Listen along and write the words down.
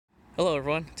Hello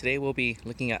everyone, today we'll be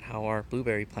looking at how our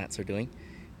blueberry plants are doing,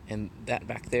 and that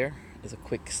back there is a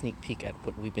quick sneak peek at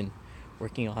what we've been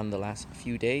working on the last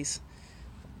few days.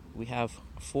 We have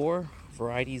 4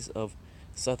 varieties of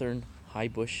southern high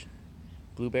bush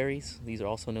blueberries. These are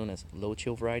also known as low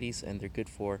chill varieties, and they're good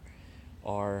for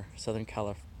our Southern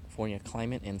California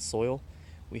climate and soil.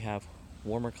 We have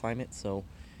warmer climate, so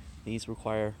these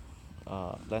require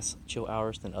less chill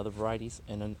hours than other varieties,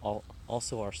 and then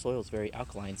also our soil is very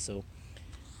alkaline, so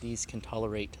these can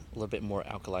tolerate a little bit more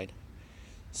alkaline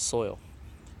soil.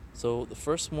 So the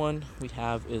first one we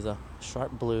have is a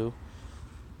sharp blue.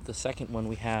 The second one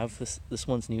we have, this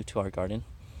one's new to our garden.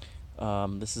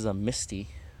 This is a Misty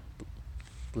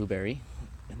Blueberry,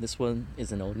 and this one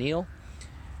is an O'Neill.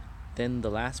 Then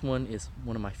the last one is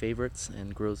one of my favorites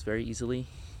and grows very easily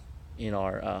in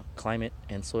our climate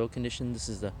and soil conditions. This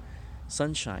is the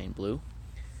Sunshine Blue,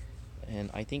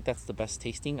 and I think that's the best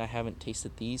tasting. I haven't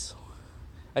tasted these.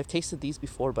 I've tasted these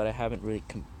before, but I haven't really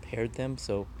compared them,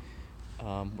 so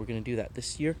we're going to do that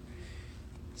this year.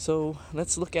 So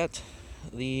let's look at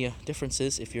the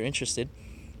differences, if you're interested,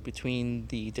 between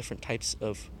the different types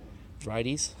of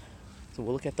varieties. So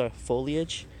we'll look at the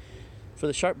foliage. For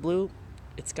the sharp blue,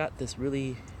 it's got this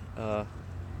really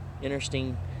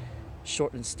interesting,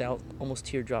 short and stout, almost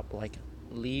teardrop-like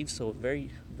leaves, so very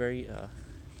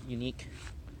unique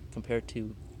compared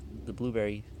to the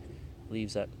blueberry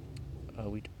leaves that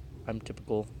I'm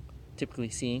typically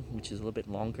seeing, which is a little bit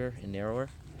longer and narrower.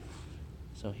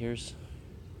 So here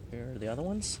are the other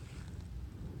ones.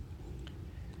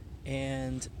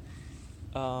 And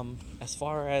as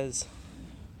far as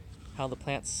how the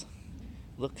plants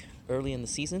look early in the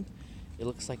season, it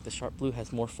looks like the sharp blue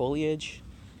has more foliage,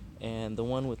 and the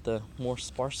one with the more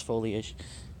sparse foliage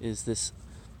is this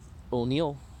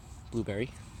O'Neill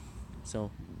blueberry.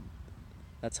 So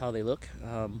that's how they look.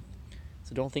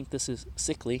 So don't think this is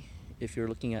sickly if you're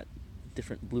looking at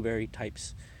different blueberry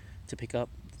types to pick up.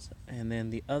 And then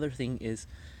the other thing is,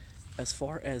 as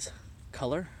far as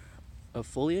color of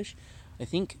foliage, I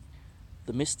think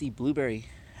the Misty Blueberry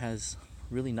has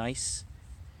really nice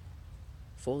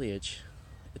foliage.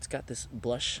 It's got this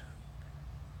blush,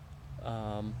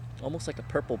 almost like a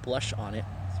purple blush on it.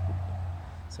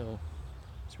 So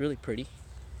it's really pretty.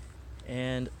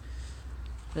 And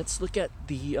let's look at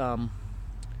the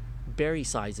berry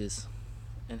sizes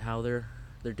and how they're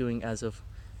doing as of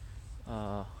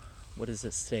what is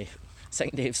this today?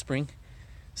 Second day of spring.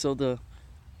 So the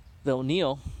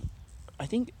O'Neill, I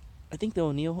think the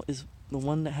O'Neill is the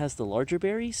one that has the larger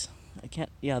berries.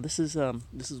 This is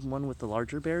one with the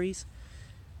larger berries,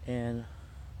 and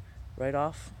right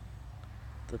off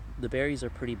the berries are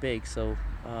pretty big, so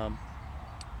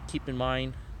keep in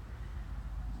mind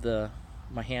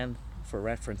my hand for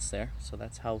reference there. So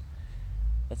that's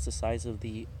the size of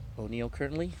the O'Neill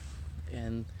currently.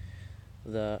 And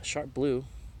the sharp blue,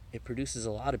 it produces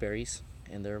a lot of berries,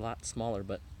 and they're a lot smaller,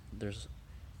 but there's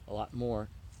a lot more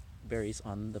berries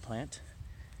on the plant.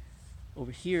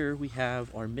 Over here we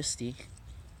have our Misty,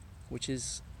 which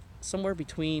is somewhere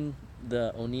between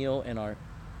the O'Neill and our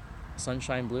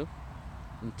Sunshine Blue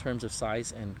in terms of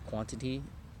size and quantity.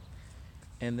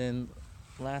 And then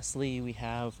lastly we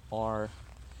have our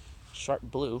sharp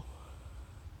blue,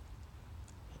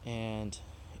 and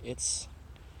it's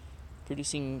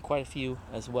producing quite a few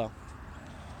as well.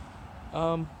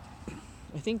 I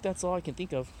think that's all I can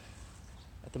think of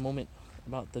at the moment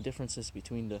about the differences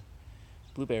between the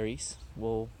blueberries.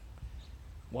 We'll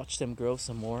watch them grow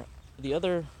some more. The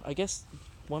other, I guess,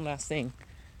 one last thing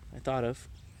I thought of,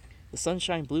 the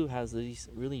Sunshine Blue has these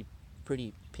really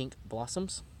pretty pink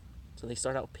blossoms. So they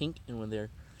start out pink, and when they're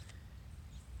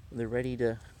ready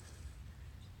to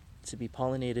be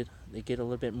pollinated, they get a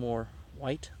little bit more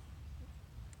white.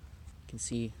 You can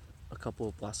see a couple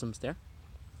of blossoms there.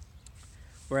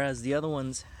 Whereas the other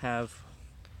ones have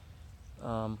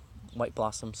white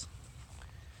blossoms.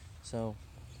 So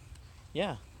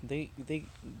yeah, they're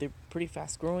pretty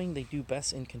fast growing. They do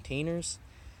best in containers.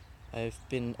 I've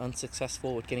been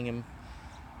unsuccessful with getting them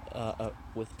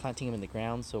with planting them in the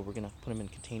ground, so we're gonna put them in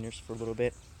containers for a little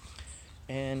bit.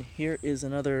 And here is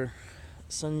another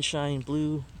Sunshine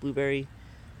blueberry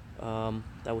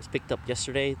that was picked up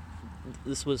yesterday.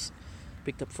 This was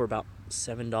picked up for about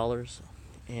 $7,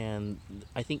 and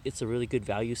I think it's a really good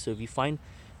value. So if you find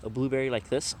a blueberry like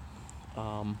this,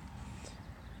 and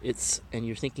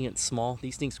you're thinking it's small,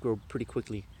 these things grow pretty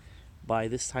quickly. By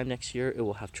this time next year, it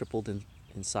will have tripled in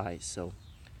size. So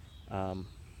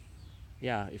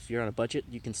if you're on a budget,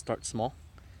 you can start small,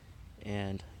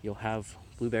 and you'll have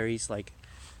blueberries like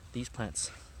these plants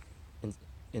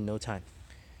in no time.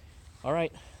 All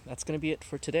right, that's going to be it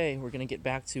for today. We're going to get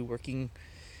back to working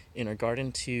in our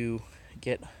garden to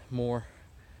get more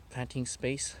planting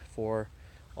space for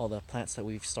all the plants that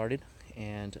we've started,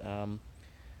 and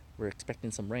we're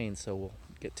expecting some rain, so we'll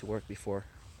get to work before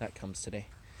that comes today.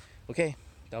 Okay,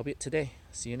 that'll be it today.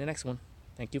 See you in the next one.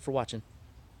 Thank you for watching.